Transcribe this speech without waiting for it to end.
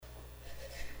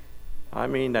I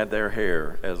mean that their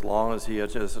heir, as long as he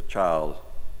is a child,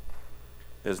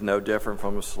 is no different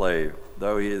from a slave,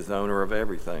 though he is owner of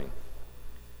everything.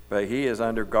 But he is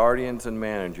under guardians and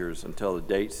managers until the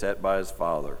date set by his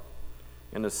father.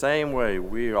 In the same way,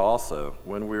 we also,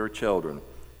 when we were children,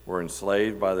 were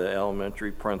enslaved by the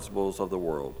elementary principles of the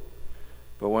world.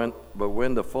 But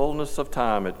when the fullness of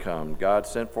time had come, God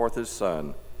sent forth his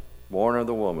Son, born of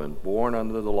the woman, born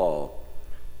under the law,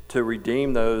 to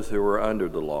redeem those who were under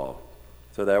the law,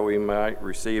 so that we might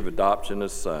receive adoption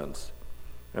as sons.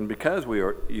 And because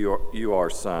you are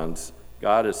sons,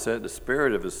 God has sent the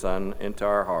Spirit of his Son into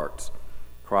our hearts,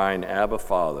 crying, Abba,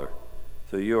 Father.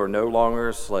 So you are no longer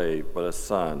a slave, but a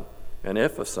son, and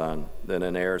if a son, then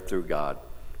an heir through God.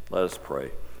 Let us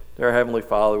pray. Dear Heavenly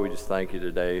Father, we just thank you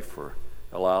today for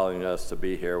allowing us to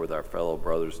be here with our fellow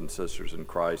brothers and sisters in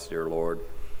Christ, dear Lord.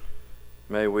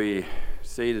 May we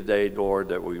see today, Lord,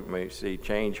 that we may see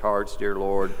change hearts, dear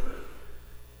Lord,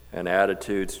 and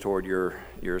attitudes toward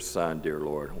your Son, dear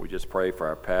Lord. We just pray for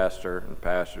our pastor and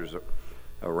pastors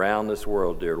around this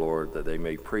world, dear Lord, that they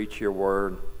may preach your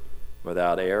word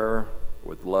without error,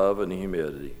 with love and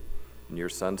humility. In your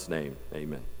Son's name,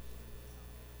 amen.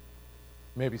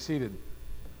 You may be seated.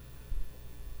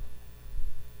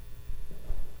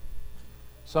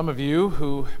 Some of you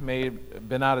who may have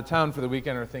been out of town for the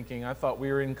weekend are thinking, I thought we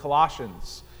were in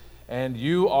Colossians. And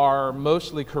you are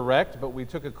mostly correct, but we're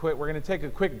going to take a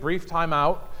quick brief time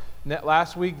out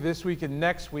last week, this week, and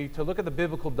next week to look at the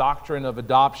biblical doctrine of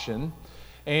adoption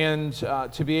and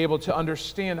to be able to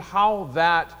understand how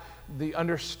the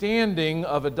understanding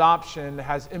of adoption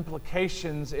has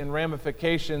implications and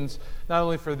ramifications not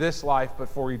only for this life but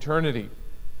for eternity.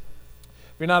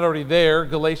 If you're not already there,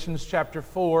 Galatians chapter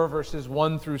 4, verses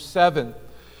 1 through 7.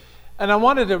 And I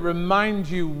wanted to remind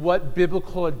you what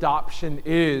biblical adoption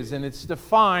is, and it's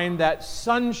defined that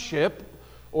sonship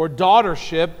or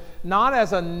daughtership not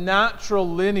as a natural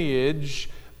lineage,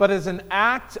 but as an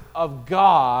act of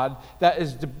God that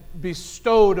is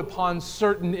bestowed upon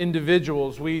certain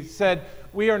individuals. We said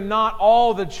we are not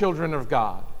all the children of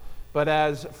God, but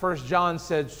as 1 John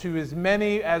says, to as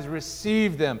many as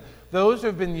receive them. Those who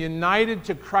have been united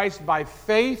to Christ by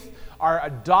faith are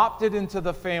adopted into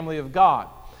the family of God.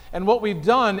 And what we've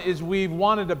done is we've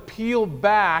wanted to peel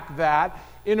back that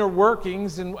inner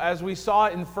workings, and as we saw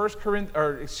in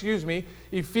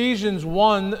Ephesians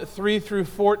 1, 3 through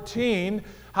 14,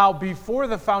 how before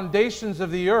the foundations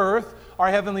of the earth, our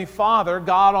Heavenly Father,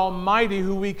 God Almighty,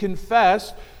 who we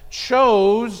confess,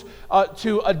 chose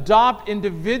to adopt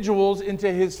individuals into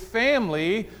his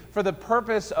family for the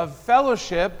purpose of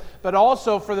fellowship, but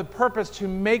also for the purpose to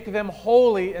make them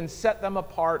holy and set them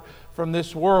apart from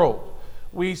this world.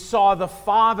 We saw the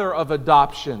Father of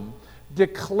adoption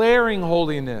declaring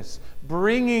holiness,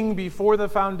 bringing before the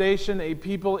foundation a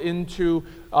people into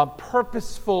a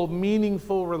purposeful,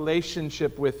 meaningful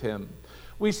relationship with him.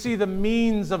 We see the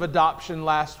means of adoption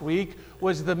last week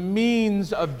was the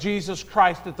means of Jesus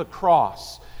Christ at the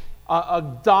cross.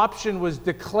 Adoption was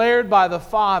declared by the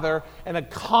Father and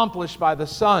accomplished by the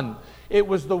Son. It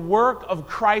was the work of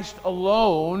Christ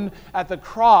alone at the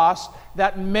cross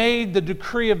that made the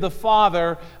decree of the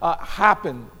Father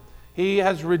happen. He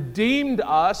has redeemed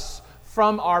us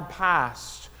from our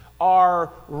past,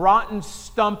 our rotten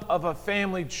stump of a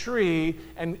family tree,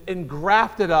 and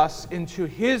engrafted us into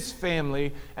his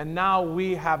family, and now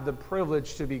we have the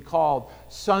privilege to be called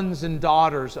sons and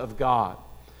daughters of God.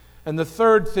 And the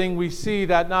third thing we see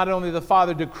that not only the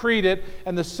Father decreed it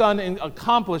and the Son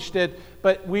accomplished it,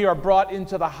 but we are brought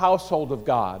into the household of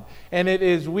God. And it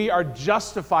is, we are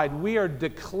justified, we are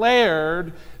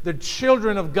declared the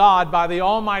children of God by the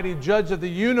Almighty Judge of the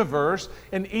universe,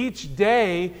 and each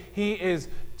day he is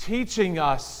teaching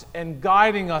us and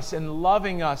guiding us and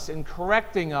loving us and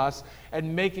correcting us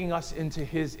and making us into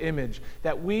his image.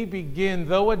 That we begin,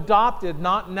 though adopted,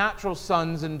 not natural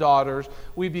sons and daughters,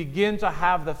 we begin to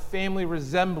have the family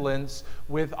resemblance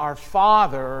with our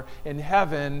Father in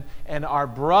heaven and our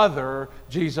brother,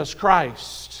 Jesus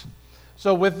Christ.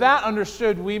 So with that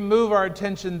understood, we move our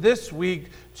attention this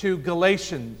week to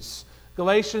Galatians.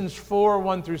 Galatians 4,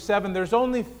 1 through 7. There's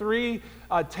only three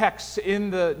texts in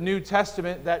the New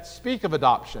Testament that speak of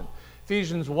adoption.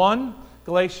 Ephesians 1,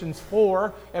 Galatians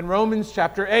 4, and Romans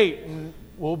chapter 8. And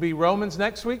we'll be Romans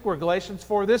next week. We're Galatians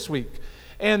 4 this week.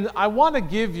 And I want to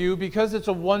give you, because it's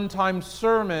a one-time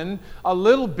sermon, a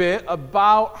little bit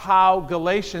about how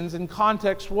Galatians in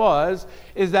context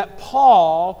is that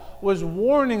Paul was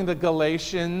warning the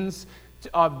Galatians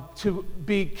to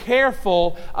be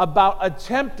careful about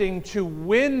attempting to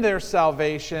win their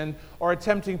salvation or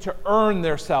attempting to earn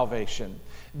their salvation.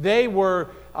 They were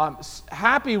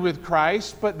happy with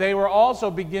Christ, but they were also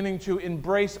beginning to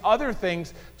embrace other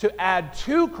things to add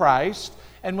to Christ.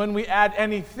 And when we add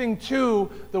anything to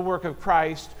the work of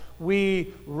Christ,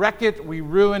 we wreck it, we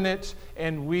ruin it,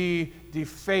 and we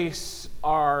deface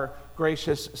our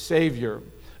gracious Savior.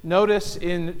 Notice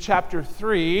in chapter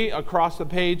 3, across the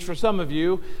page for some of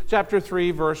you, chapter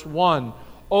 3, verse 1.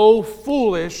 O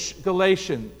foolish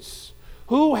Galatians,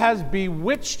 who has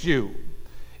bewitched you?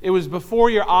 It was before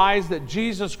your eyes that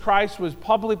Jesus Christ was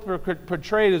publicly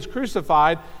portrayed as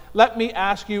crucified. Let me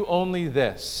ask you only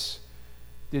this.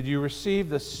 Did you receive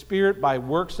the Spirit by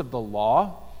works of the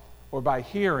law or by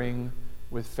hearing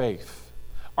with faith?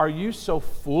 Are you so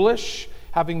foolish?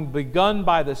 Having begun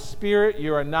by the Spirit,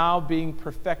 you are now being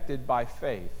perfected by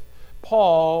faith.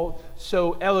 Paul,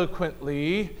 so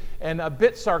eloquently and a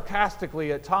bit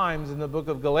sarcastically at times in the book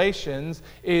of Galatians,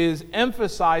 is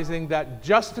emphasizing that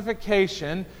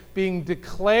justification, being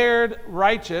declared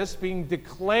righteous, being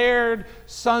declared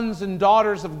sons and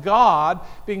daughters of God,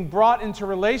 being brought into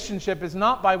relationship is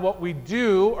not by what we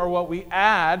do or what we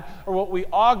add or what we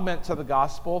augment to the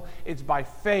gospel. It's by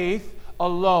faith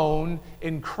alone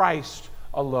in Christ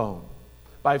alone.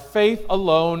 By faith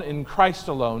alone in Christ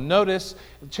alone. Notice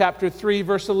chapter 3,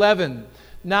 verse 11.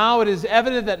 Now it is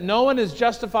evident that no one is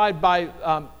justified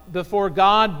before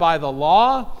God by the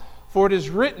law, for it is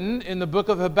written in the book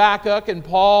of Habakkuk, and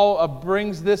Paul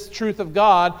brings this truth of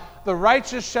God, the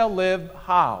righteous shall live,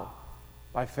 how?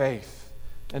 By faith.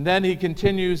 And then he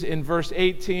continues in verse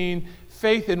 18,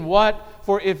 faith in what?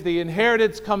 For if the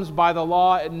inheritance comes by the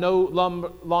law, it no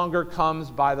longer comes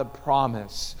by the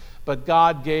promise. But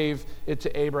God gave it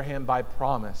to Abraham by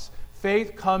promise.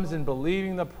 Faith comes in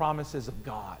believing the promises of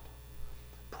God.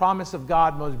 Promise of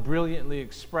God most brilliantly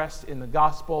expressed in the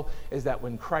gospel is that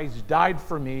when Christ died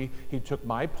for me, he took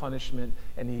my punishment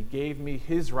and he gave me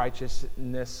his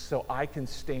righteousness so I can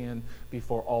stand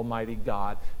before Almighty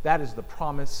God. That is the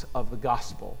promise of the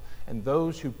gospel. And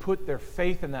those who put their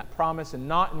faith in that promise and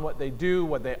not in what they do,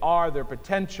 what they are, their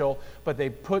potential, but they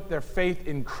put their faith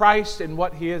in Christ and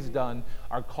what he has done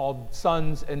are called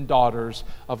sons and daughters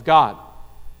of God.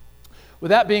 With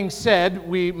that being said,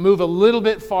 we move a little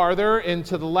bit farther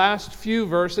into the last few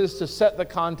verses to set the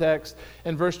context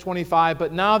in verse 25.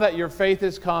 But now that your faith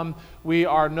has come, we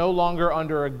are no longer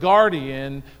under a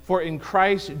guardian, for in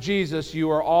Christ Jesus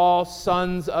you are all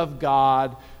sons of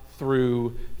God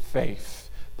through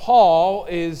faith. Paul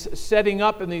is setting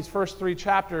up in these first 3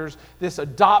 chapters this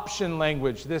adoption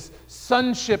language, this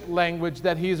sonship language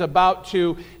that he's about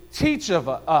to teach of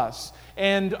us.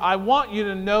 And I want you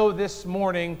to know this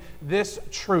morning this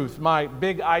truth, my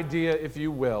big idea, if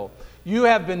you will. You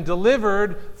have been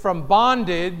delivered from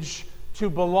bondage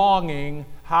to belonging.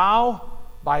 How?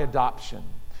 By adoption.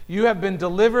 You have been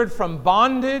delivered from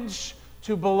bondage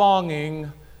to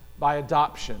belonging by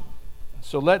adoption.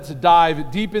 So let's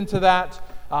dive deep into that.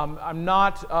 I'm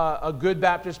not a good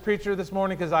Baptist preacher this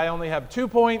morning because I only have 2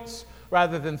 points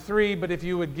rather than 3, but if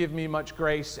you would give me much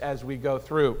grace as we go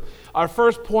through. Our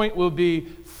first point will be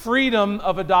freedom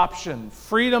of adoption.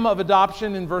 Freedom of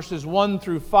adoption in verses 1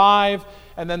 through 5,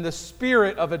 and then the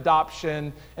spirit of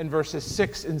adoption in verses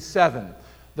 6 and 7.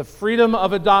 The freedom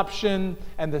of adoption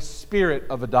and the spirit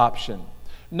of adoption.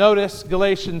 Notice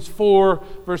Galatians 4,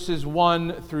 verses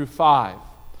 1 through 5.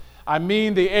 I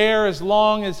mean, the heir, as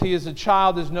long as he is a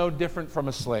child, is no different from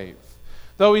a slave.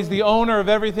 Though he's the owner of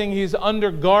everything, he's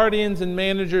under guardians and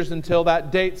managers until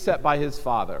that date set by his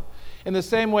father. In the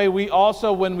same way, we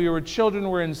also, when we were children,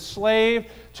 were enslaved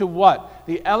to what?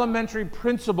 The elementary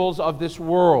principles of this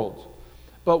world.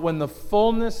 But when the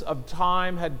fullness of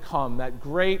time had come, that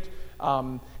great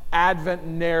Advent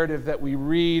narrative that we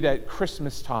read at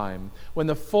Christmas time, when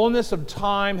the fullness of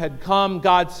time had come,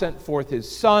 God sent forth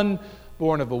his Son,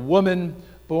 born of a woman,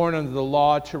 born under the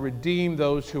law, to redeem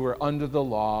those who were under the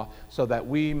law, so that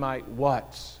we might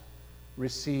what?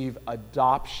 Receive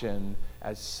adoption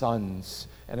as sons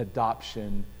and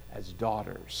adoption as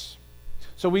daughters.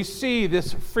 So we see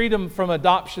this freedom from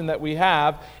adoption that we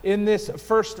have. In this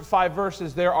first 5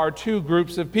 verses, there are 2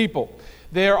 groups of people.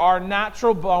 There are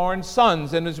natural-born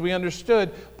sons, and as we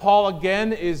understood, Paul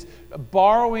again is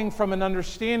borrowing from an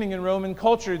understanding in Roman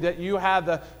culture that you have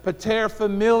the pater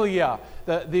familia,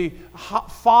 the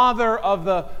father of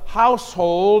the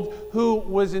household who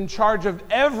was in charge of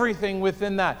everything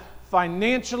within that,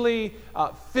 financially,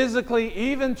 physically,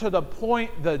 even to the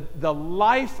point the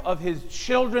life of his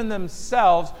children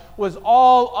themselves was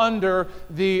all under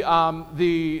the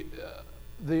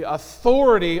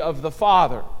authority of the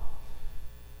father.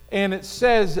 And it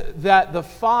says that the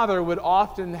father would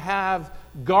often have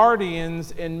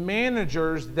guardians and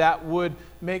managers that would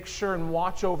make sure and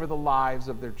watch over the lives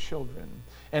of their children.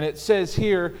 And it says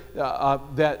here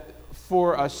that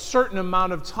for a certain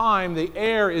amount of time, the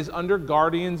heir is under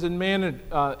guardians and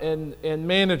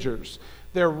managers.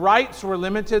 Their rights were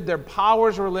limited, their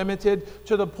powers were limited,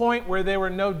 to the point where they were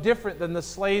no different than the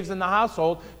slaves in the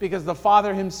household, because the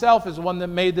father himself is one that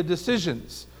made the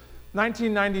decisions.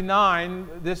 1999,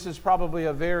 this is probably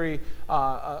a very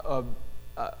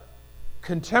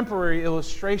contemporary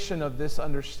illustration of this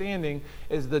understanding,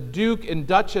 is the Duke and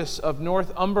Duchess of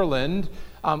Northumberland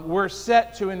were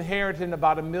set to inherit in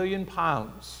about £1 million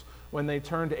when they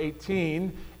turned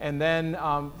 18, and then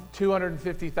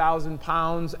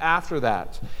 £250,000 after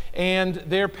that. And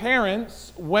their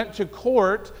parents went to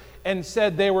court and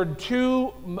said they were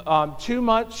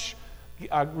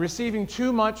receiving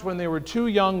too much when they were too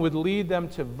young would lead them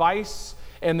to vice,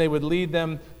 and they would lead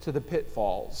them to the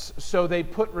pitfalls. So they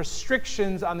put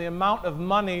restrictions on the amount of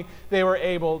money they were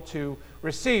able to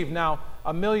receive. Now,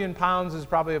 £1 million is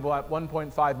probably about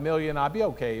 1.5 million. I'd be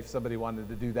okay if somebody wanted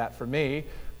to do that for me.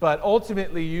 But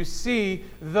ultimately, you see,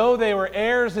 though they were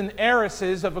heirs and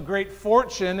heiresses of a great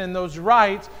fortune and those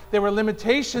rights, there were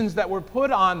limitations that were put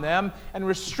on them and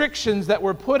restrictions that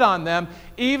were put on them,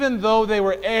 even though they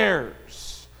were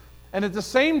heirs. And at the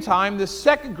same time, the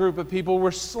second group of people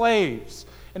were slaves.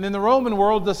 And in the Roman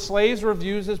world, the slaves were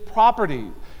viewed as property.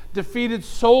 Defeated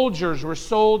soldiers were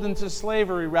sold into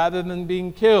slavery rather than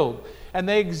being killed. And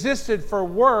they existed for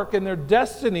work, and their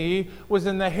destiny was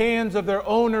in the hands of their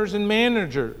owners and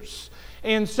managers.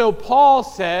 And so Paul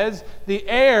says the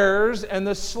heirs and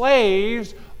the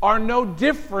slaves are no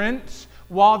different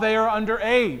while they are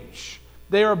underage.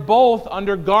 They are both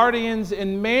under guardians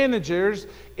and managers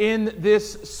in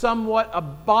this somewhat a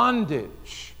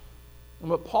bondage. And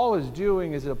what Paul is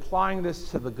doing is applying this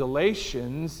to the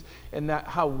Galatians, and that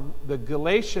how the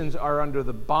Galatians are under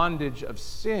the bondage of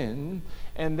sin.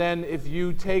 And then if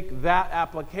you take that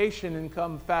application and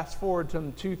come fast forward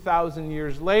to 2,000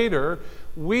 years later,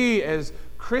 we as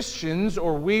Christians,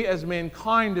 or we as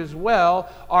mankind as well,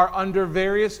 are under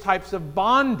various types of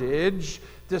bondage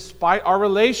despite our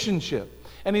relationship.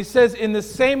 And he says, in the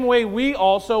same way, we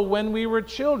also, when we were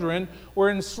children,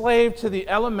 were enslaved to the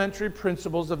elementary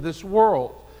principles of this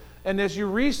world. And as you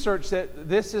research that,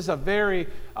 this is a very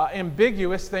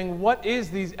ambiguous thing. What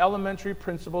is these elementary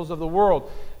principles of the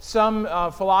world? Some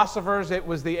philosophers, it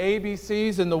was the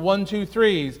ABCs and the 1, 2,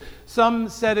 3s. Some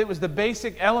said it was the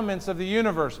basic elements of the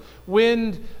universe: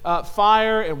 wind,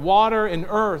 fire, and water, and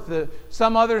earth.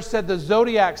 Some others said the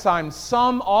zodiac signs.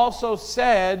 Some also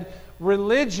said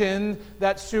religion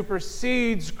that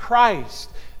supersedes Christ,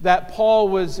 that Paul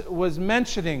was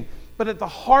mentioning. But at the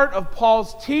heart of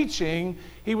Paul's teaching,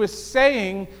 he was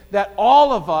saying that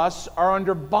all of us are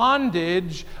under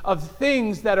bondage of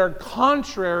things that are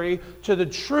contrary to the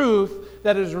truth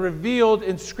that is revealed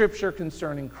in Scripture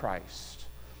concerning Christ.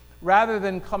 Rather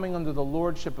than coming under the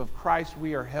lordship of Christ,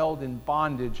 we are held in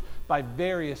bondage by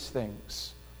various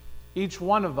things. Each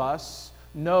one of us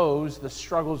knows the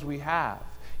struggles we have.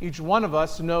 Each one of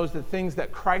us knows the things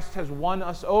that Christ has won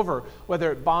us over,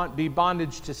 whether it be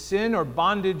bondage to sin or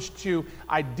bondage to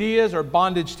ideas or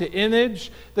bondage to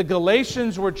image. The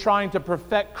Galatians were trying to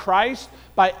perfect Christ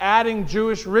by adding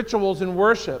Jewish rituals and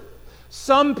worship.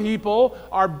 Some people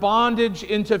are bondage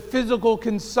into physical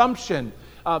consumption,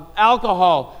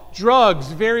 alcohol, drugs,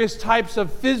 various types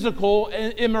of physical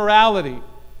immorality.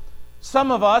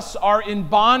 Some of us are in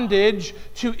bondage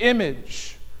to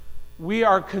image. We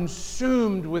are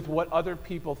consumed with what other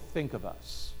people think of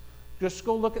us. Just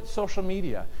go look at social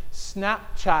media.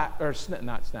 Snapshots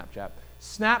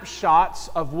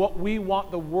of what we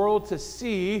want the world to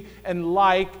see and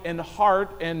like and heart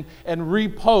and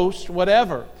repost,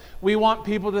 whatever. We want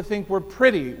people to think we're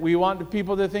pretty. We want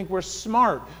people to think we're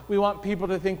smart. We want people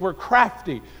to think we're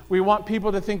crafty. We want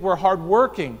people to think we're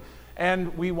hardworking.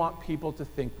 And we want people to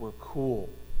think we're cool.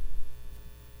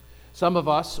 Some of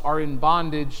us are in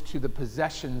bondage to the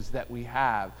possessions that we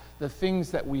have, the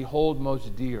things that we hold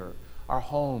most dear, our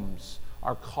homes,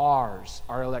 our cars,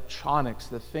 our electronics,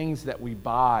 the things that we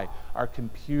buy, our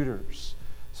computers.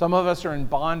 Some of us are in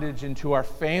bondage into our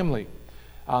family,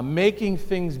 making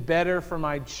things better for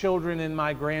my children and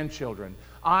my grandchildren.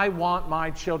 I want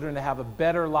my children to have a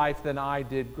better life than I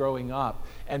did growing up,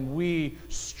 and we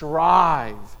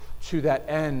strive to that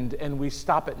end, and we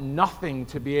stop at nothing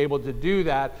to be able to do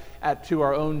that to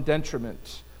our own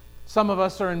detriment. Some of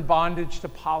us are in bondage to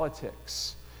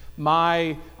politics.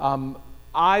 I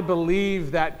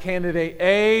believe that candidate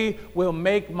A will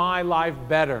make my life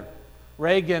better.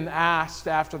 Reagan asked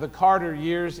after the Carter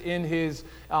years in his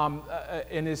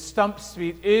stump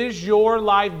speech, "Is your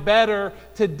life better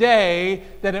today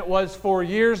than it was 4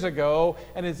 years ago?"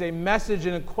 And it's a message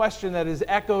and a question that is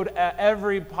echoed at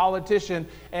every politician.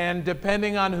 And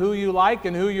depending on who you like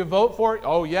and who you vote for,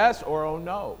 oh yes or oh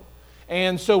no.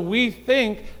 And so we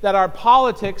think that our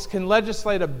politics can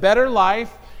legislate a better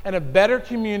life and a better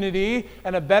community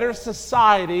and a better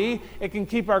society. It can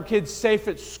keep our kids safe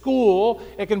at school.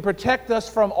 It can protect us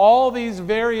from all these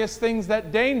various things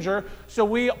that danger. So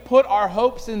we put our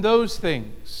hopes in those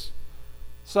things.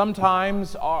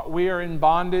 Sometimes we are in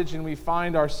bondage and we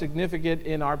find our significance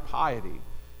in our piety,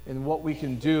 in what we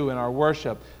can do in our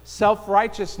worship.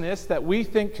 Self-righteousness that we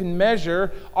think can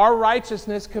measure our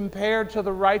righteousness compared to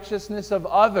the righteousness of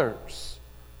others.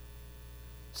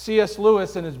 C.S.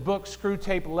 Lewis, in his book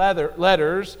Screwtape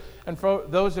Letters, and for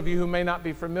those of you who may not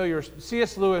be familiar,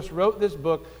 C.S. Lewis wrote this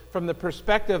book from the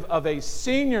perspective of a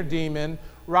senior demon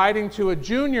writing to a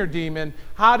junior demon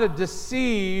how to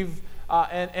deceive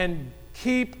and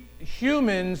keep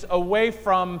humans away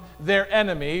from their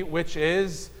enemy, which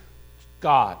is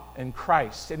God and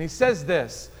Christ. And he says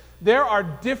this: there are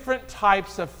different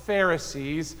types of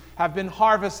Pharisees have been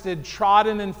harvested,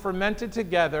 trodden, and fermented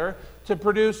together to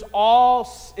produce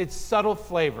all its subtle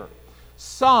flavor.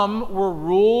 Some were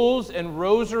rules and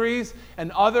rosaries,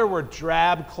 and other were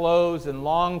drab clothes and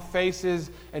long faces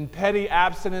and petty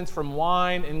abstinence from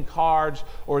wine and cards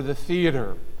or the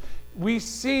theater. We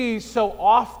see so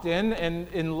often, and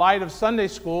in light of Sunday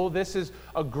school, this is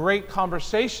a great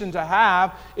conversation to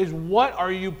have, is what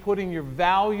are you putting your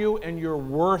value and your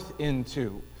worth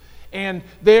into? And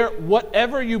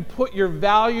whatever you put your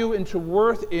value into,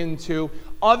 worth into,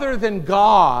 other than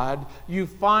God, you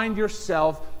find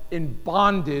yourself in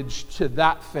bondage to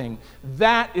that thing.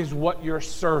 That is what you're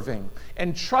serving.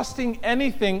 And trusting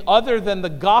anything other than the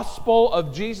gospel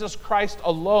of Jesus Christ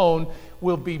alone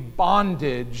will be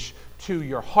bondage to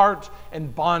your heart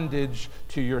and bondage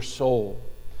to your soul.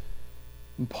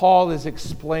 And Paul is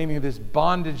explaining this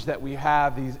bondage that we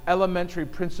have, these elementary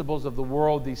principles of the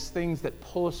world, these things that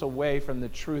pull us away from the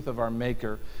truth of our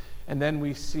Maker. And then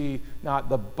we see not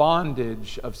the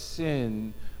bondage of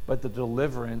sin, but the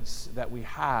deliverance that we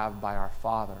have by our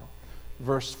Father.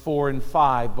 Verse 4 and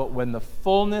 5, but when the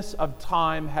fullness of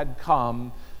time had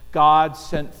come, God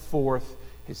sent forth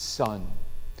his Son.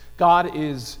 God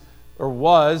is, or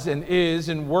was, and is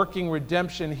in working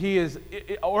redemption. He is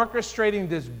orchestrating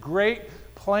this great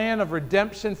plan of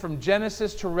redemption from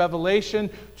Genesis to Revelation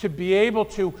to be able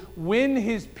to win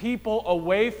his people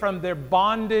away from their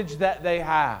bondage that they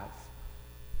have.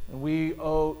 And we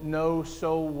know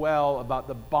so well about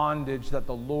the bondage that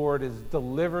the Lord is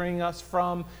delivering us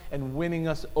from and winning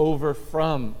us over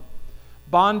from.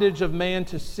 Bondage of man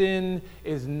to sin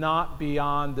is not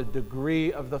beyond the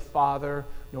degree of the Father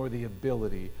nor the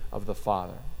ability of the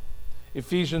Father.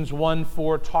 Ephesians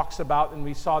 1:4 talks about, and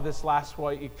we saw this last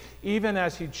week, even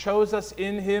as he chose us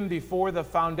in him before the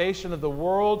foundation of the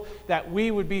world, that we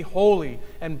would be holy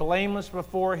and blameless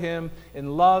before him.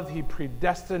 In love, he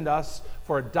predestined us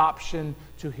for adoption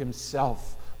to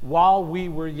himself. While we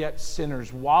were yet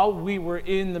sinners, while we were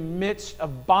in the midst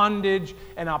of bondage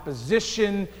and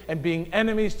opposition and being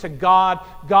enemies to God,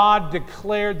 God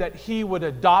declared that he would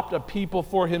adopt a people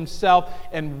for himself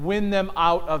and win them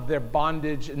out of their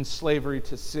bondage and slavery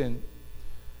to sin.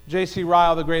 J.C.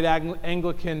 Ryle, the great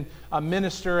Anglican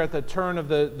minister at the turn of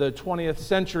the 20th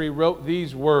century, wrote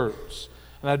these words.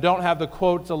 And I don't have the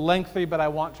quote, it's lengthy, but I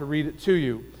want to read it to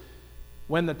you.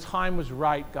 When the time was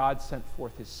right, God sent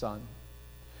forth his Son.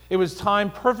 It was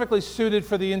time perfectly suited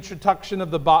for the introduction of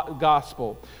the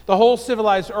gospel. The whole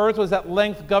civilized earth was at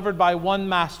length governed by one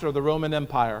master, the Roman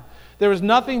Empire. There was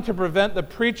nothing to prevent the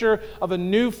preacher of a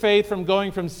new faith from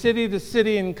going from city to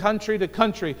city and country to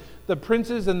country. The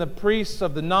princes and the priests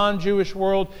of the non-Jewish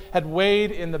world had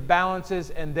weighed in the balances,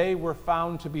 and they were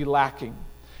found to be lacking.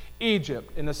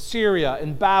 Egypt and Assyria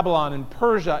and Babylon and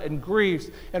Persia and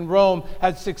Greece and Rome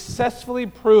had successfully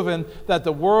proven that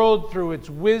the world through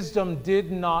its wisdom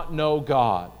did not know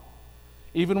God.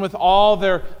 Even with all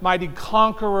their mighty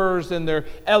conquerors and their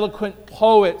eloquent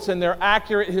poets and their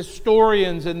accurate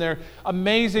historians and their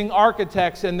amazing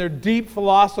architects and their deep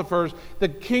philosophers, the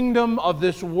kingdom of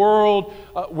this world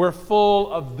were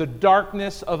full of the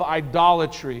darkness of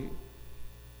idolatry.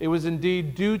 It was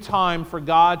indeed due time for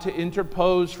God to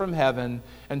interpose from heaven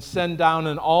and send down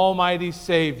an almighty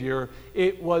Savior.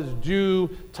 It was due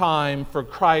time for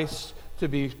Christ to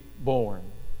be born.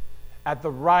 At the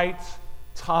right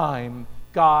time,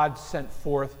 God sent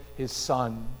forth his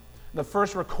Son. The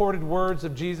first recorded words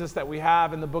of Jesus that we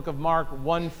have in the book of Mark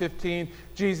 1:15,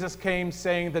 Jesus came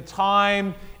saying, "The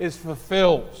time is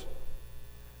fulfilled.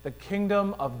 The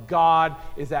kingdom of God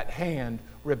is at hand.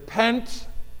 Repent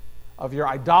of your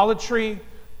idolatry.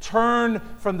 Turn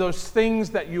from those things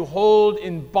that you hold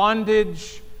in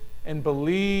bondage and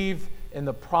believe in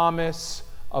the promise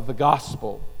of the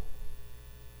gospel."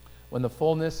 When the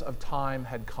fullness of time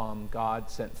had come, God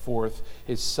sent forth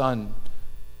his Son,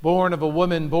 born of a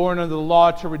woman, born under the law,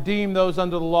 to redeem those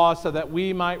under the law so that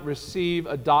we might receive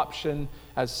adoption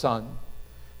as sons.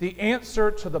 The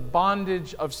answer to the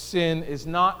bondage of sin is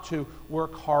not to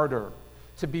work harder,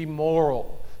 to be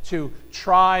moral, to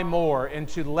try more, and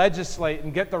to legislate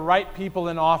and get the right people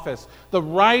in office.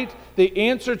 The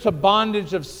answer to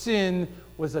bondage of sin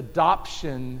was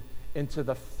adoption into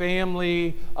the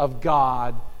family of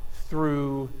God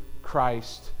through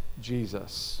Christ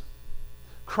Jesus.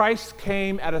 Christ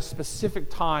came at a specific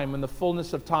time, in the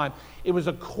fullness of time. It was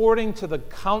according to the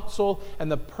counsel and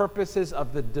the purposes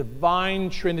of the divine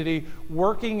Trinity,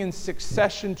 working in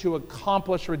succession to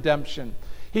accomplish redemption.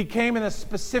 He came in a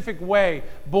specific way,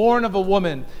 born of a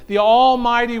woman, the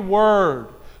Almighty Word,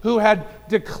 who had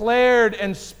declared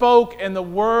and spoke, and the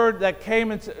Word that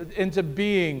came into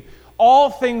being. All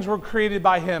things were created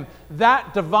by him.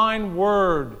 That divine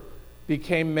Word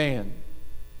became man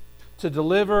to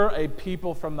deliver a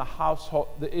people from the household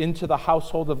into the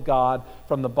household of God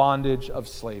from the bondage of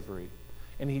slavery.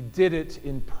 And he did it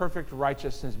in perfect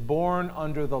righteousness, born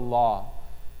under the law.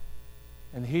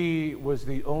 And he was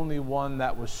the only one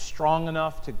that was strong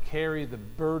enough to carry the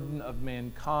burden of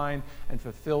mankind and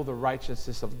fulfill the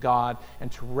righteousness of God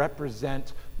and to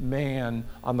represent man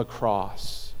on the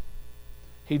cross.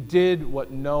 He did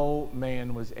what no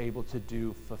man was able to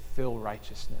do, fulfill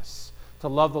righteousness. To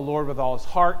love the Lord with all his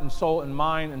heart and soul and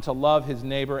mind, and to love his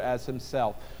neighbor as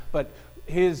himself. But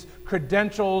his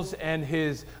credentials and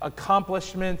his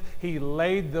accomplishment, he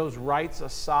laid those rights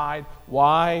aside.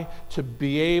 Why? To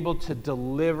be able to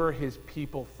deliver his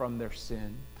people from their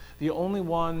sin. The only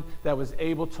one that was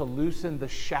able to loosen the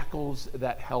shackles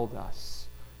that held us.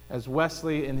 As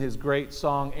Wesley in his great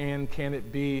song, "And Can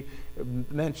It Be,"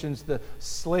 mentions the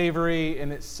slavery,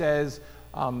 and it says,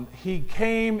 he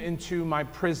came into my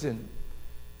prison,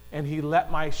 and he let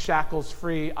my shackles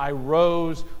free. I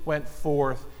rose, went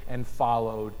forth, and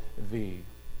followed thee.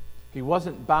 He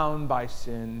wasn't bound by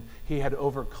sin. He had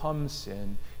overcome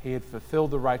sin. He had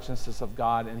fulfilled the righteousness of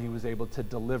God, and he was able to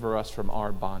deliver us from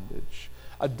our bondage.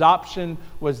 Adoption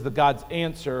was God's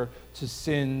answer to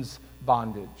sin's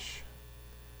bondage.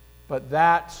 But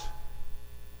that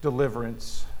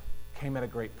deliverance came at a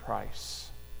great price,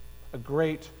 a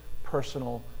great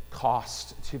personal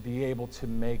cost to be able to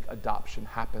make adoption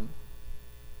happen.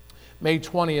 May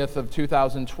 20th of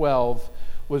 2012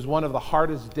 was one of the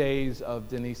hardest days of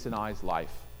Denise and I's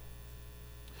life.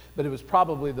 But it was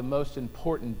probably the most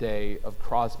important day of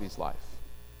Crosby's life.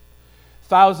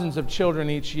 Thousands of children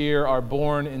each year are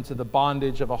born into the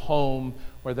bondage of a home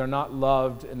where they're not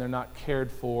loved and they're not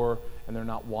cared for and they're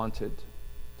not wanted.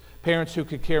 Parents who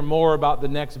could care more about the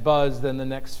next buzz than the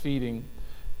next feeding.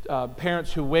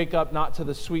 Parents who wake up not to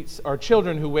the sweet, or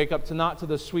children who wake up not to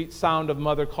the sweet sound of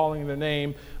mother calling their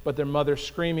name, but their mother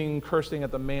screaming and cursing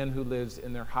at the man who lives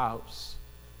in their house.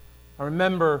 I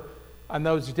remember on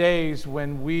those days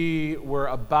when we were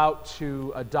about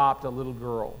to adopt a little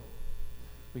girl.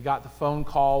 We got the phone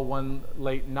call one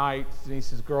late night.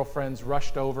 Denise's girlfriends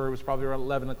rushed over. It was probably around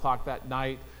 11 o'clock that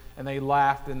night, and they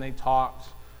laughed and they talked.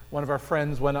 One of our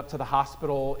friends went up to the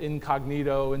hospital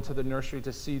incognito into the nursery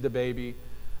to see the baby.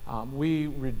 We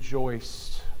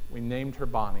rejoiced. We named her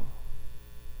Bonnie.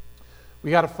 We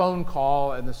got a phone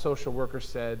call, and the social worker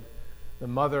said the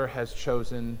mother has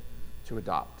chosen to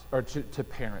adopt, or to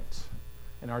parent.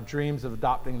 And our dreams of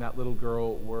adopting that little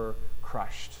girl were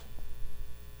crushed.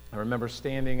 I remember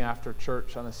standing after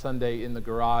church on a Sunday in the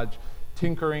garage,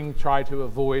 tinkering, trying to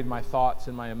avoid my thoughts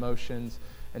and my emotions.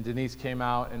 And Denise came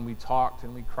out, and we talked,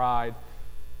 and we cried.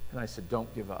 And I said,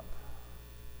 don't give up.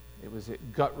 It was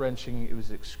gut-wrenching. It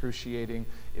was excruciating.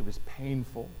 It was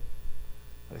painful.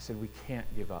 But I said, we can't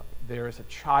give up. There is a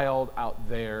child out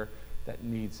there that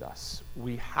needs us.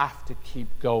 We have to keep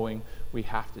going. We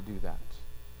have to do that.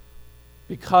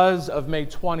 Because of May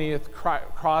 20th,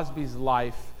 Crosby's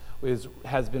life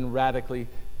has been radically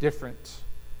different.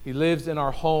 He lives in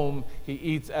our home. He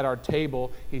eats at our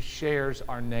table. He shares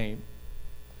our name.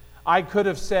 I could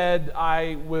have said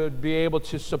I would be able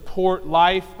to support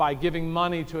life by giving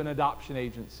money to an adoption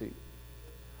agency.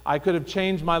 I could have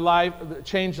changed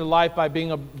a life by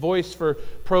being a voice for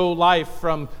pro-life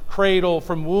from cradle,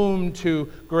 from womb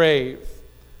to grave.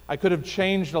 I could have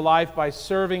changed a life by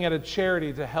serving at a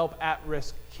charity to help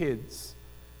at-risk kids.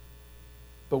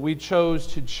 But we chose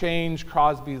to change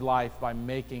Crosby's life by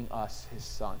making us his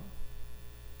son.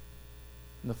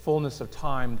 In the fullness of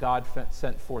time, God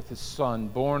sent forth his son,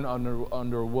 born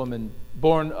under a woman,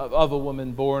 born of a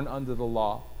woman, born under the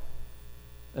law,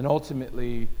 and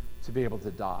ultimately to be able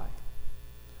to die.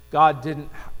 God didn't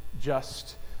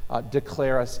just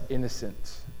declare us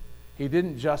innocent. He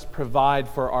didn't just provide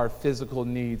for our physical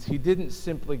needs. He didn't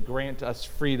simply grant us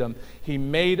freedom. He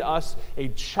made us a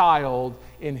child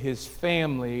in his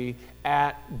family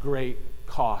at great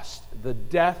cost. The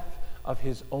death of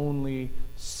his only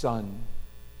son.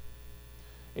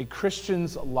 A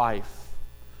Christian's life,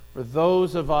 for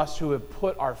those of us who have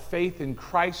put our faith in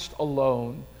Christ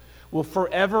alone, will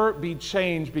forever be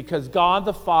changed because God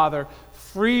the Father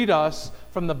freed us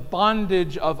from the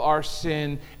bondage of our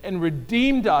sin and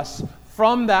redeemed us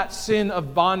from that sin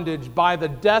of bondage by the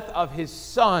death of his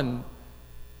Son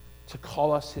to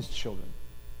call us his children.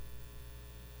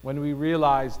 When we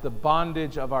realize the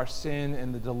bondage of our sin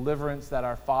and the deliverance that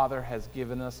our Father has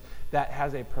given us, that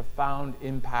has a profound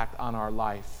impact on our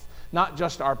life. Not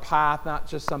just our path, not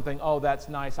just something, oh, that's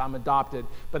nice, I'm adopted,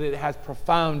 but it has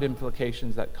profound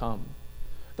implications that come.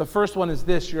 The first one is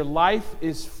this: your life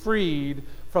is freed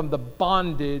from the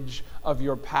bondage of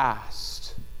your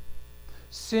past.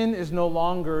 Sin is no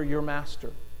longer your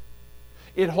master.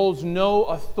 It holds no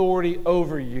authority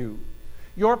over you.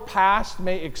 Your past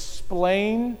may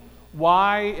explain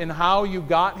why and how you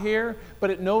got here, but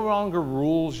it no longer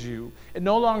rules you. It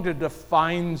no longer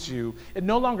defines you. It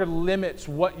no longer limits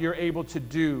what you're able to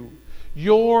do.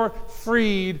 You're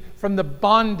freed from the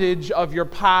bondage of your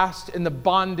past and the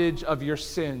bondage of your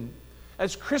sin.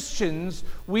 As Christians,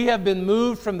 we have been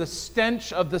moved from the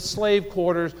stench of the slave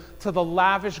quarters to the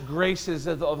lavish graces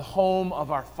of the home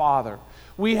of our Father.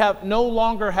 We no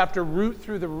longer have to root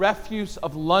through the refuse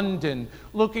of London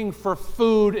looking for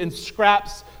food and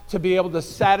scraps to be able to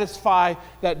satisfy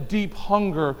that deep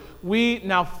hunger. We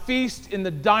now feast in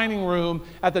the dining room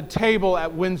at the table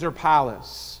at Windsor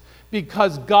Palace.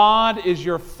 Because God is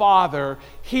your Father,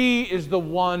 He is the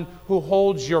one who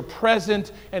holds your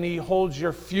present and He holds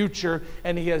your future,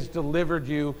 and He has delivered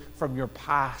you from your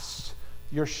past,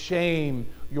 your shame,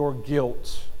 your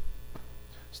guilt.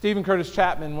 Stephen Curtis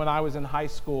Chapman, when I was in high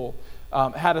school,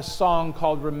 had a song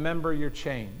called "Remember Your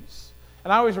Chains."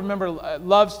 And I always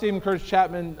love Stephen Curtis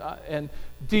Chapman and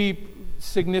deep,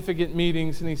 significant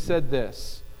meetings, and he said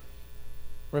this: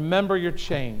 remember your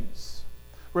chains.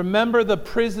 Remember the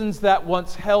prisons that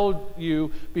once held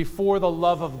you before the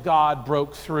love of God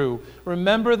broke through.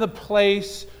 Remember the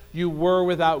place you were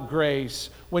without grace.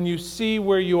 When you see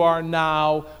where you are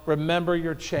now, remember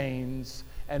your chains,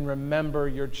 and remember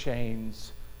your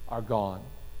chains are gone.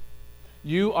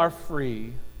 You are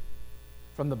free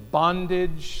from the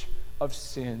bondage of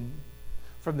sin,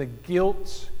 from the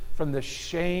guilt, from the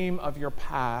shame of your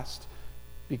past,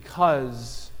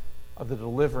 because of the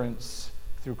deliverance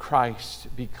through Christ,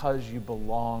 because you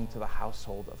belong to the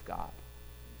household of God.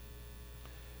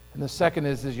 And the second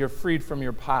is you're freed from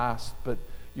your past, but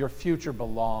your future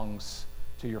belongs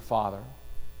to your Father.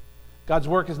 God's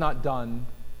work is not done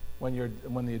when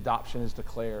the adoption is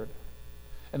declared.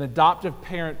 An adoptive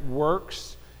parent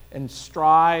works and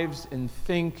strives and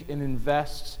thinks and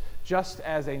invests just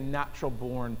as a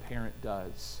natural-born parent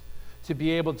does, to be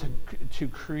able to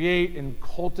create and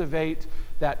cultivate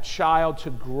that child to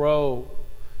grow.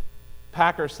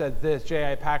 Packer said this,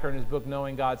 J.I. Packer in his book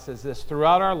Knowing God says this: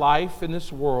 throughout our life in this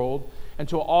world and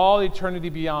to all eternity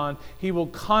beyond, He,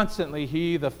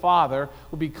 the Father,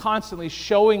 will be constantly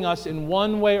showing us in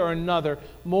one way or another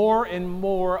more and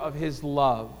more of His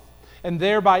love, and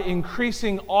thereby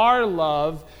increasing our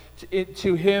love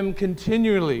to Him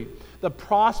continually. The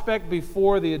prospect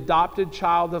before the adopted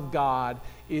child of God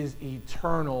is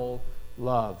eternal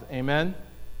love. Amen?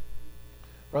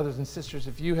 Brothers and sisters,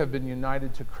 if you have been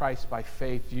united to Christ by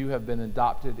faith, you have been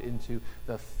adopted into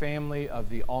the family of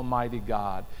the Almighty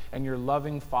God. And your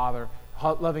loving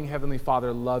Heavenly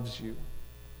Father loves you.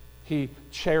 He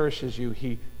cherishes you.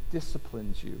 He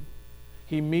disciplines you.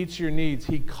 He meets your needs.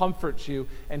 He comforts you.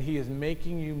 And He is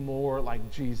making you more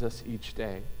like Jesus each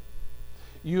day.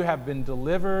 You have been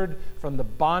delivered from the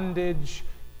bondage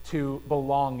to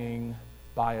belonging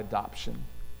by adoption.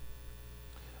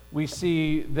 We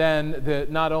see then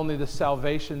not only the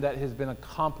salvation that has been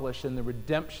accomplished and the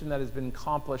redemption that has been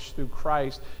accomplished through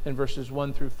Christ in verses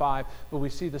 1 through 5, but we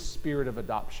see the spirit of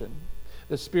adoption.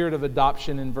 The spirit of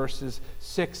adoption in verses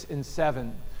 6 and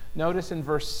 7. Notice in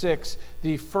verse 6,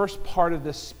 the first part of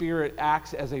the Spirit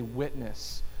acts as a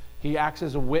witness. He acts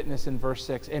as a witness in verse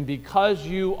 6. And because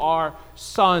you are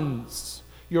sons,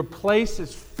 your place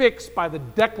is fixed by the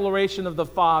declaration of the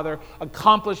Father,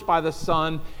 accomplished by the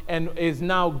Son, and is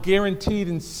now guaranteed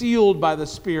and sealed by the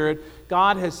Spirit.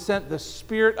 God has sent the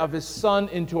Spirit of His Son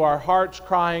into our hearts,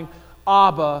 crying,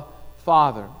 Abba,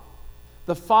 Father.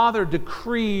 The Father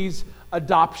decrees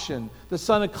adoption. The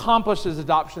Son accomplishes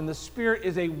adoption. The Spirit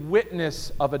is a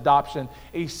witness of adoption,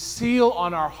 a seal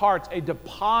on our hearts, a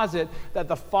deposit that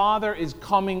the Father is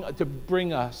coming to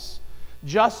bring us.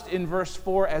 Just in verse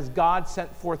 4, as God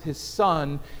sent forth His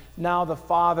Son, now the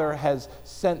Father has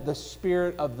sent the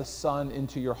Spirit of the Son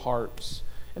into your hearts.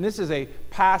 And this is a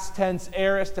past tense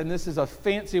aorist, and this is a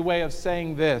fancy way of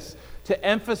saying this, to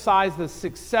emphasize the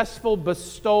successful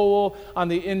bestowal on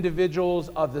the individuals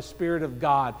of the Spirit of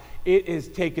God. It is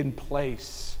taken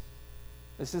place.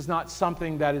 This is not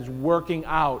something that is working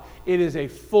out. It is a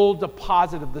full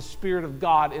deposit of the Spirit of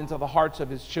God into the hearts of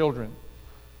His children.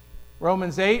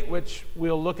 Romans 8, which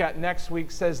we'll look at next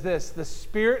week, says this: the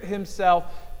Spirit Himself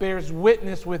bears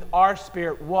witness with our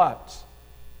spirit, what?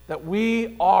 That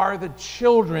we are the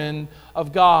children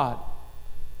of God.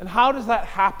 And how does that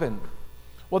happen?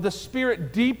 Well, the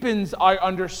Spirit deepens our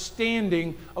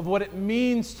understanding of what it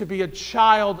means to be a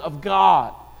child of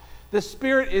God. The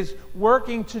Spirit is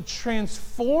working to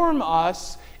transform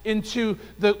us into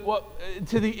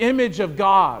the image of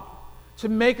God, to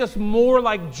make us more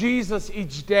like Jesus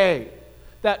each day.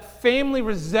 That family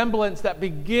resemblance that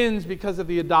begins because of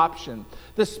the adoption.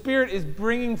 The Spirit is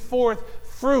bringing forth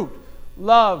fruit,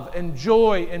 love and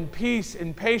joy and peace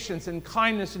and patience and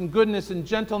kindness and goodness and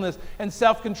gentleness and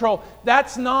self-control.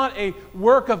 That's not a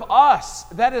work of us.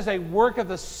 That is a work of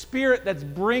the Spirit that's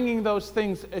bringing those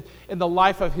things in the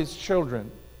life of His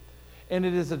children. And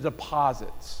it is a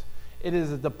deposit. It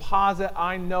is a deposit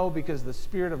I know because the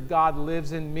Spirit of God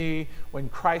lives in me. When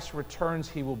Christ returns,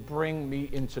 He will bring me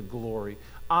into glory.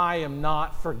 I am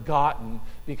not forgotten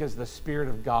because the Spirit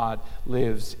of God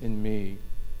lives in me.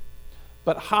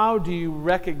 But how do you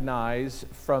recognize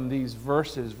from these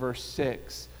verses, verse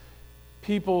 6,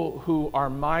 people who are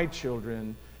my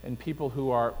children and people who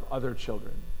are other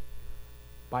children?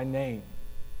 By name.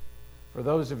 For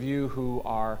those of you who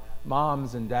are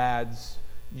moms and dads,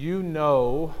 you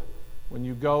know when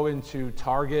you go into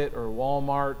Target or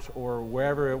Walmart or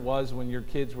wherever it was when your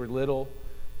kids were little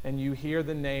and you hear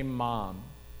the name mom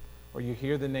or you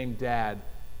hear the name dad,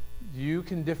 you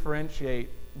can differentiate.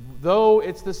 Though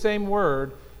it's the same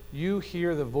word, you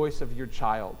hear the voice of your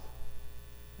child.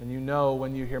 And you know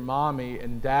when you hear mommy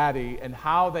and daddy and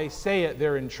how they say it,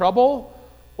 they're in trouble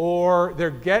or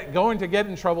they're going to get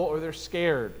in trouble or they're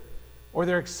scared or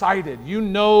they're excited. You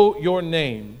know your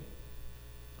name.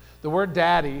 The word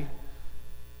daddy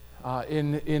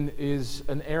is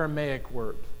an Aramaic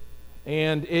word.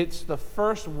 And it's the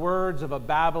first words of a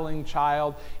babbling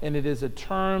child, and it is a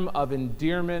term of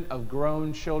endearment of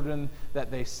grown children that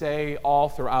they say all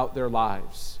throughout their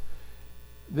lives.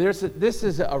 This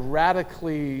is a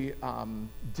radically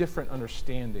different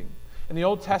understanding. In the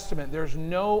Old Testament, there's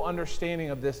no understanding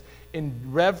of this in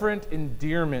reverent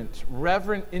endearment,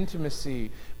 reverent intimacy,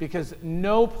 because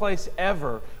no place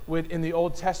ever in the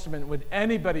Old Testament would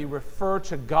anybody refer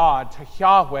to God, to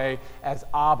Yahweh, as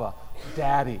Abba,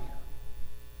 Daddy.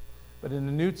 But in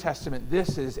the New Testament,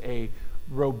 this is a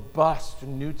robust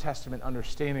New Testament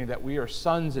understanding that we are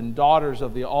sons and daughters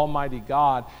of the Almighty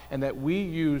God, and that we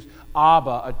use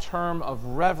Abba, a term of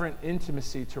reverent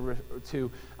intimacy,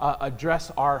 to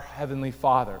address our Heavenly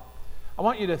Father. I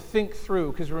want you to think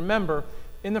through, because remember,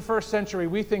 in the first century,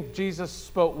 we think Jesus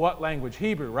spoke what language?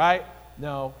 Hebrew, right?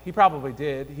 No, He probably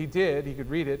did. He could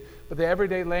read it, but the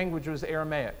everyday language was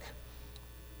Aramaic.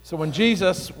 So when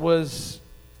Jesus was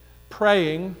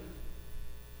praying,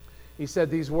 He said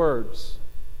these words,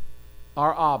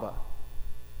 our Abba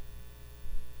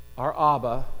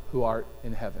who art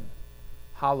in heaven,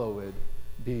 hallowed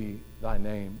be thy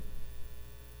name.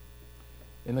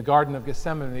 In the Garden of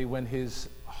Gethsemane, when His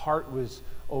heart was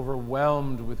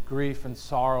overwhelmed with grief and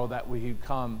sorrow that we had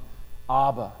come,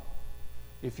 Abba,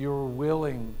 if you are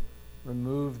willing,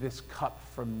 remove this cup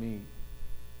from me.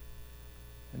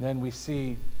 And then we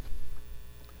see,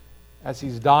 as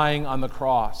He's dying on the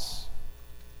cross,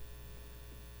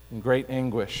 in great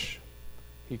anguish,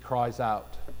 He cries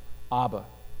out, Abba,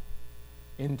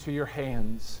 into your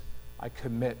hands I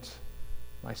commit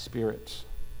my spirit.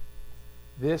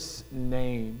 This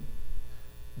name,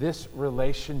 this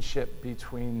relationship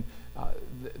between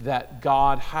that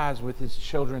God has with His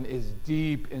children is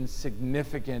deep and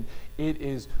significant. It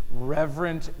is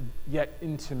reverent yet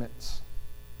intimate.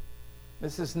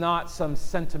 This is not some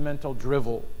sentimental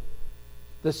drivel.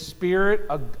 The Spirit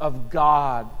of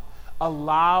God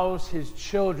allows his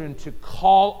children to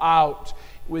call out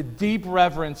with deep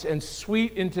reverence and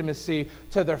sweet intimacy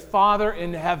to their Father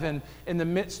in heaven in the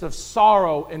midst of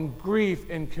sorrow and grief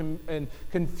and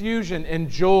confusion and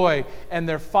joy. And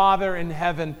their Father in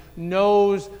heaven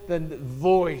knows the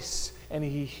voice and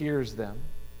he hears them.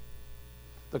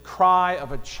 The cry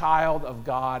of a child of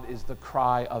God is the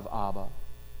cry of Abba.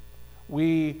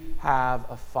 We have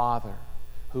a Father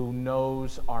who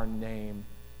knows our name.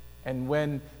 And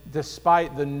when,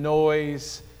 despite the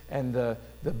noise and the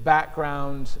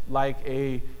background, like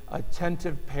a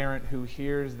attentive parent who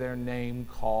hears their name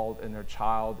called and their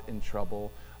child in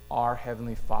trouble, our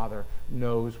Heavenly Father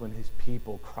knows when his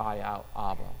people cry out,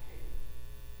 Abba.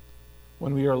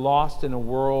 When we are lost in a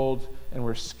world and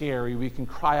we're scary, we can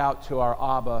cry out to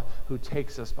our Abba who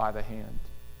takes us by the hand.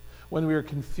 When we are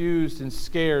confused and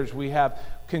scared, we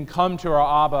can come to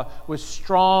our Abba with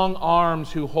strong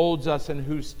arms who holds us and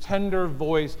whose tender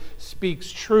voice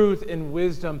speaks truth and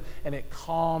wisdom, and it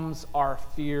calms our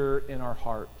fear in our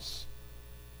hearts.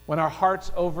 When our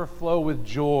hearts overflow with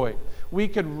joy, we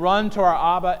could run to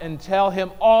our Abba and tell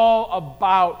him all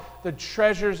about the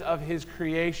treasures of his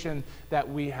creation that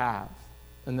we have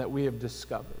and that we have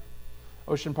discovered.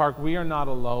 Ocean Park, we are not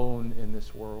alone in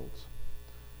this world,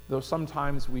 though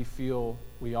sometimes we feel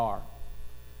we are.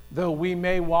 Though we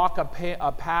may walk a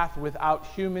path without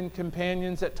human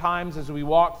companions at times as we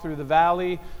walk through the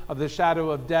valley of the shadow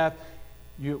of death,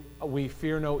 we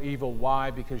fear no evil.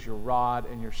 Why? Because your rod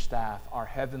and your staff, our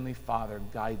Heavenly Father,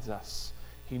 guides us.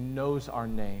 He knows our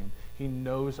name. He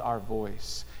knows our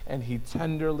voice. And he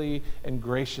tenderly and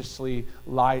graciously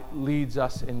leads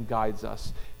us and guides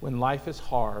us when life is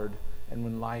hard and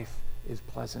when life is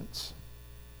pleasant.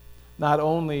 Not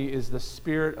only is the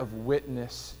Spirit of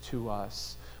witness to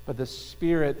us, but the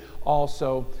Spirit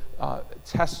also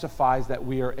testifies that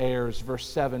we are heirs. Verse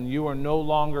 7, you are no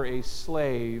longer a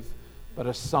slave, but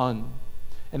a son.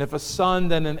 And if a son,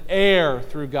 then an heir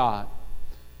through God.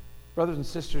 Brothers and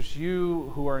sisters,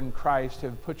 you who are in Christ,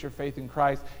 have put your faith in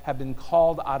Christ, have been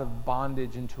called out of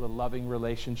bondage into a loving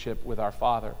relationship with our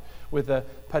Father, with a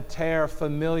pater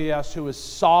familias who is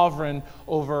sovereign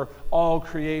over all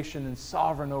creation and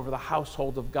sovereign over the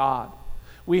household of God.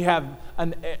 We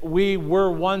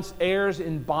were once heirs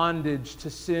in bondage to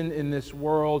sin in this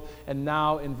world, and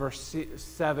now in verse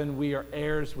 7, we are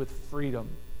heirs with freedom.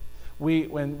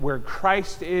 Where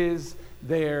Christ is,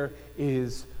 there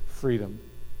is freedom.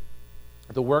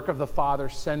 The work of the Father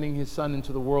sending his Son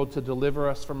into the world to deliver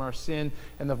us from our sin,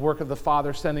 and the work of the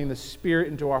Father sending the Spirit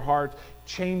into our hearts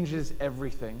changes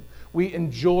everything. We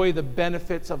enjoy the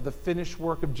benefits of the finished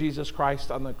work of Jesus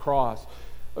Christ on the cross.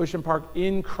 Ocean Park,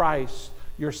 in Christ,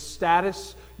 your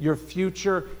status, your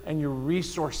future, and your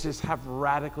resources have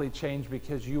radically changed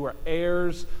because you are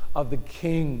heirs of the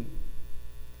King.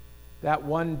 That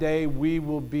one day we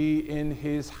will be in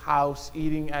his house,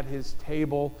 eating at his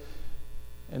table,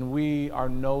 and we are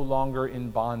no longer in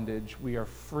bondage. We are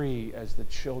free as the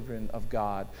children of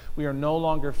God. We are no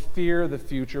longer fear the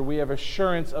future. We have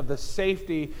assurance of the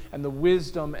safety and the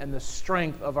wisdom and the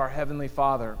strength of our Heavenly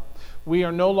Father. We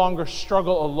are no longer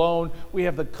struggle alone. We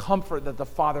have the comfort that the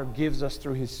Father gives us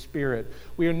through his Spirit.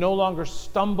 We are no longer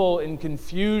stumble in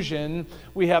confusion.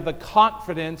 We have the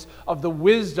confidence of the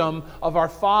wisdom of our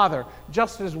Father.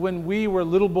 Just as when we were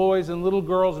little boys and little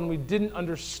girls and we didn't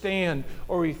understand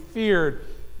or we feared,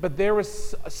 but there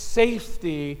was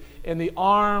safety in the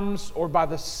arms or by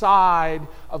the side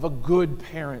of a good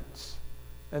parent.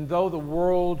 And though the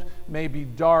world may be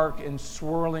dark and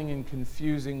swirling and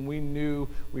confusing, we knew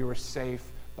we were safe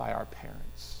by our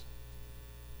parents.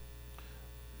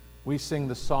 We sing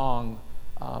the song,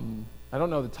 I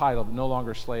don't know the title, but No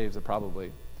Longer Slaves,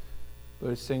 probably. But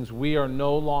it sings, we are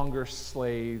no longer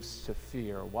slaves to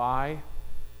fear. Why?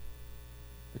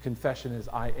 The confession is,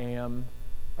 I am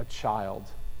a child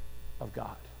of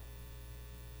God.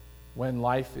 When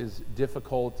life is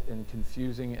difficult and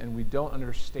confusing and we don't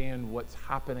understand what's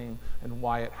happening and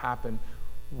why it happened,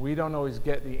 we don't always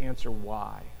get the answer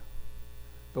why.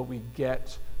 But we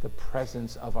get the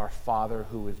presence of our Father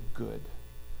who is good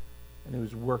and who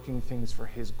is working things for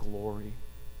his glory.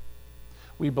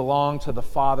 We belong to the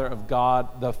Father of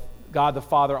God, God the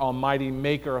Father Almighty,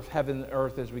 maker of heaven and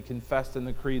earth, as we confessed in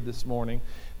the Creed this morning.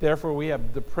 Therefore, we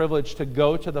have the privilege to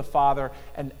go to the Father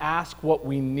and ask what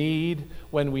we need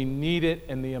when we need it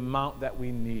and the amount that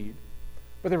we need.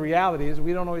 But the reality is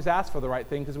we don't always ask for the right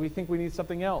thing because we think we need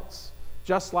something else.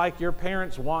 Just like your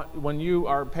parents want, when you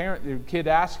are a parent, your kid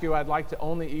asks you, I'd like to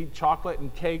only eat chocolate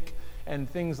and cake and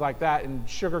things like that and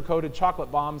sugar-coated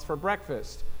chocolate bombs for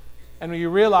breakfast. And when you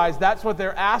realize that's what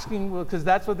they're asking because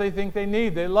that's what they think they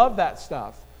need. They love that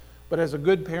stuff. But as a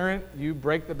good parent, you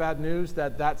break the bad news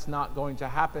that that's not going to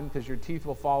happen because your teeth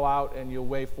will fall out and you'll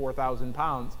weigh 4,000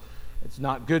 pounds. It's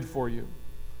not good for you.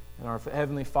 And our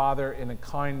Heavenly Father, in a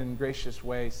kind and gracious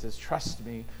way, says, trust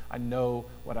me, I know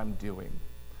what I'm doing.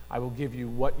 I will give you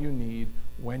what you need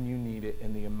when you need it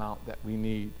in the amount that we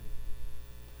need.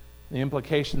 The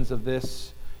implications of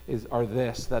this are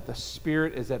that the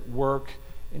Spirit is at work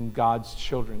in God's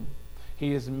children.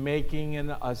 He is making in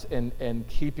us and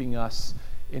keeping us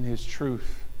in His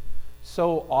truth.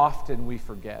 So often we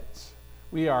forget.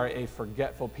 We are a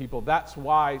forgetful people. That's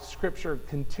why Scripture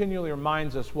continually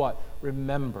reminds us what?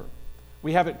 Remember.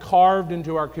 We have it carved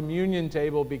into our communion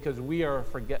table because we are a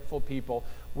forgetful people.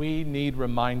 We need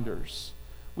reminders.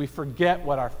 We forget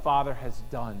what our Father has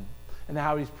done and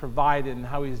how He's provided and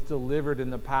how He's delivered in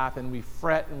the path, and we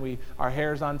fret and our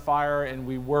hair's on fire and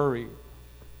we worry.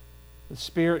 The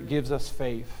Spirit gives us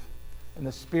faith, and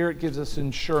the Spirit gives us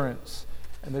insurance,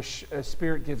 and the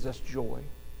Spirit gives us joy.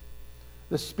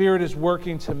 The Spirit is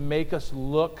working to make us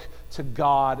look to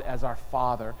God as our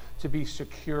Father, to be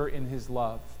secure in His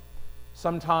love.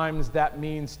 Sometimes that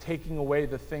means taking away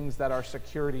the things that our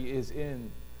security is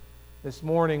in. This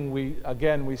morning, we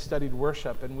studied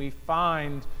worship, and we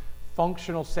find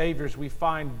functional saviors. We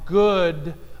find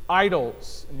good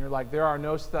idols. And you're like, there are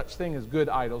no such thing as good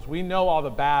idols. We know all the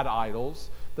bad idols,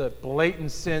 the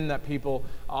blatant sin that people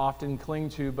often cling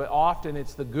to, but often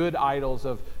it's the good idols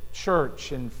of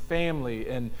church and family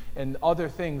and other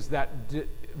things that,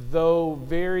 though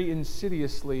very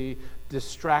insidiously,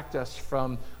 distract us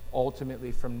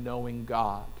ultimately from knowing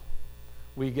God.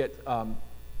 We get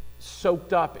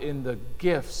soaked up in the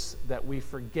gifts that we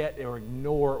forget or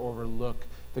ignore or overlook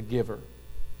the giver.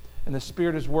 And the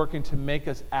Spirit is working to make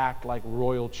us act like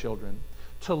royal children,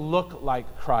 to look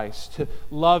like Christ, to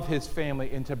love His family,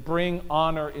 and to bring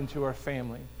honor into our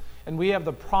family. And we have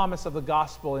the promise of the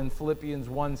gospel in Philippians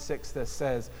 1:6 that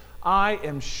says, I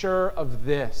am sure of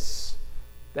this,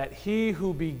 that He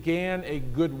who began a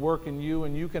good work in you,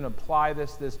 and you can apply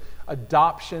this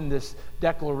adoption, this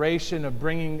declaration of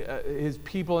bringing His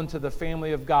people into the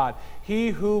family of God. He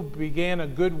who began a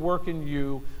good work in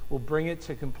you will bring it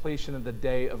to completion of the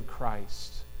day of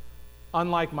Christ.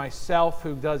 Unlike myself,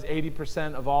 who does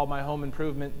 80% of all my home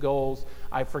improvement goals,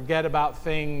 I forget about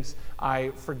things, I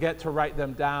forget to write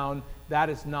them down. That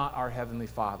is not our Heavenly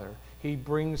Father. He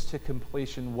brings to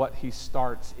completion what He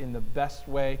starts in the best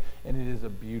way, and it is a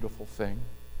beautiful thing.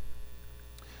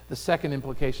 The second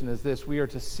implication is this: we are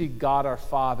to seek God our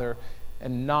Father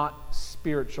and not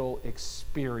spiritual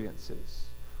experiences.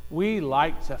 We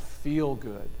like to feel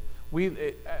good.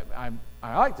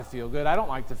 I like to feel good. I don't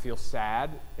like to feel sad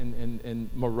and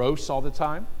morose all the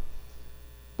time.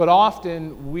 But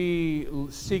often we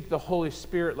seek the Holy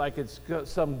Spirit like it's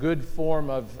some good form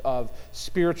of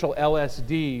spiritual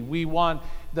LSD. We want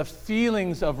the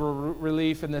feelings of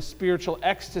relief and the spiritual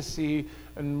ecstasy,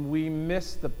 and we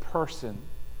miss the person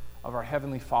of our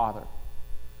Heavenly Father.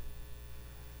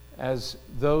 As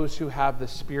those who have the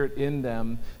Spirit in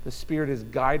them, the Spirit is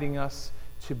guiding us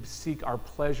to seek our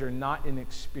pleasure not in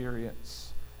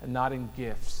experience and not in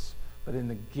gifts, but in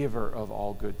the giver of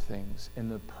all good things, in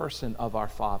the person of our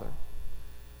Father.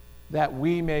 That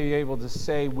we may be able to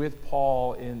say with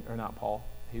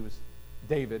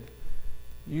David,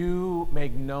 you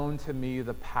make known to me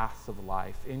the paths of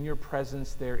life. In your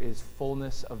presence there is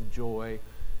fullness of joy.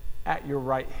 At your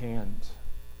right hand,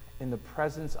 in the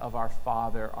presence of our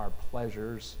Father, are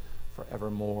pleasures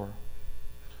forevermore.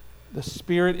 The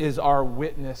Spirit is our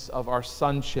witness of our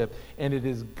sonship, and it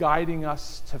is guiding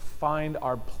us to find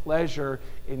our pleasure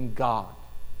in God.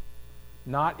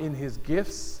 Not in His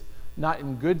gifts, not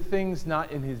in good things,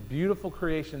 not in His beautiful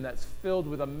creation that's filled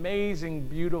with amazing,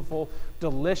 beautiful,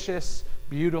 delicious,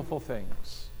 beautiful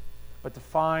things, but to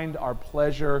find our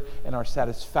pleasure and our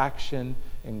satisfaction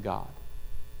in God.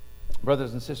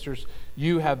 Brothers and sisters,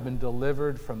 you have been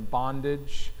delivered from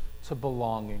bondage to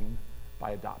belonging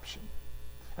by adoption.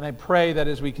 And I pray that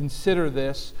as we consider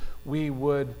this, we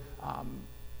would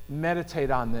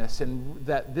meditate on this, and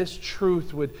that this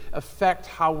truth would affect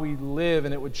how we live,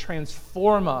 and it would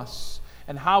transform us,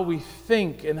 and how we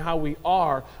think and how we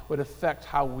are would affect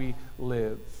how we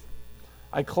live.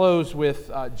 I close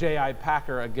with J.I.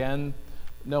 Packer again,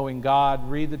 Knowing God.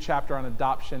 Read the chapter on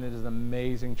adoption. It is an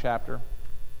amazing chapter.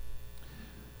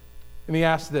 And he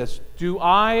asks this: do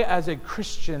I, as a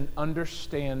Christian,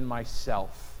 understand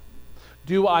myself?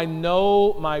 Do I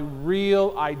know my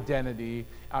real identity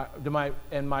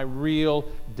and my real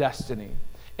destiny?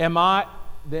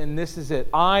 Then this is it.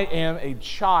 I am a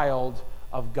child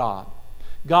of God.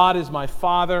 God is my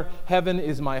Father. Heaven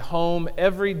is my home.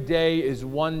 Every day is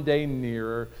one day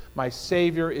nearer. My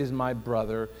Savior is my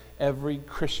brother. Every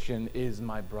Christian is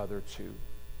my brother too.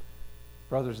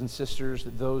 Brothers and sisters,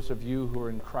 those of you who are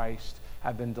in Christ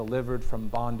have been delivered from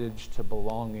bondage to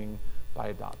belonging by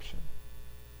adoption.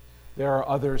 There are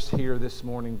others here this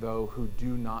morning, though, who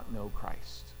do not know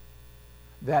Christ.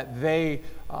 That they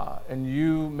and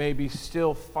you may be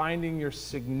still finding your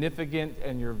significance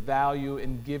and your value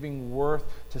in giving worth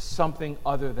to something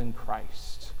other than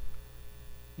Christ.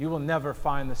 You will never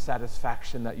find the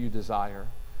satisfaction that you desire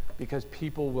because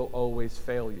people will always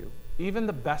fail you. Even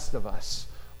the best of us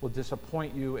will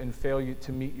disappoint you and fail you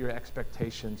to meet your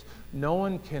expectations. No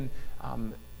one can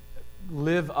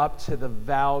live up to the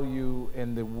value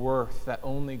and the worth that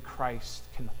only Christ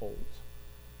can hold.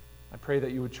 I pray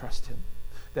that you would trust him,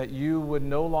 that you would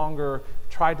no longer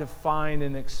try to find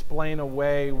and explain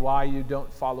away why you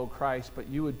don't follow Christ, but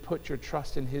you would put your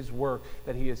trust in his work,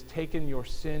 that he has taken your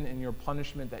sin and your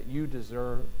punishment that you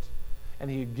deserved, and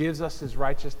he gives us his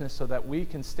righteousness so that we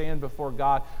can stand before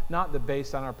God, not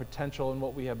based on our potential and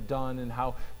what we have done and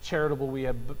how charitable we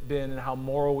have been and how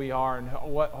moral we are and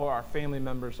who our family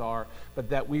members are,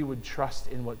 but that we would trust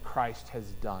in what Christ has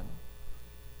done.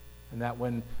 And that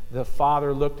when the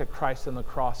Father looked at Christ on the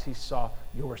cross, he saw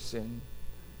your sin.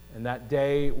 And that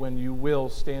day when you will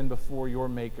stand before your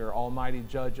Maker, Almighty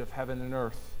Judge of heaven and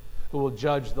earth, who will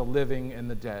judge the living and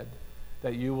the dead,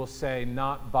 that you will say,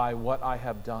 not by what I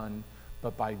have done,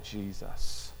 but by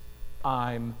Jesus.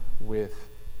 I'm with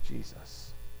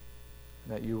Jesus.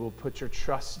 And that you will put your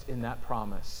trust in that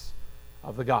promise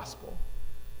of the gospel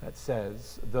that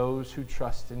says those who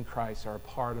trust in Christ are a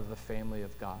part of the family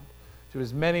of God. To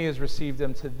as many as received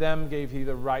them, to them gave he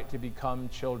the right to become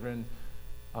children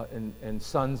and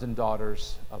sons and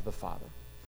daughters of the Father.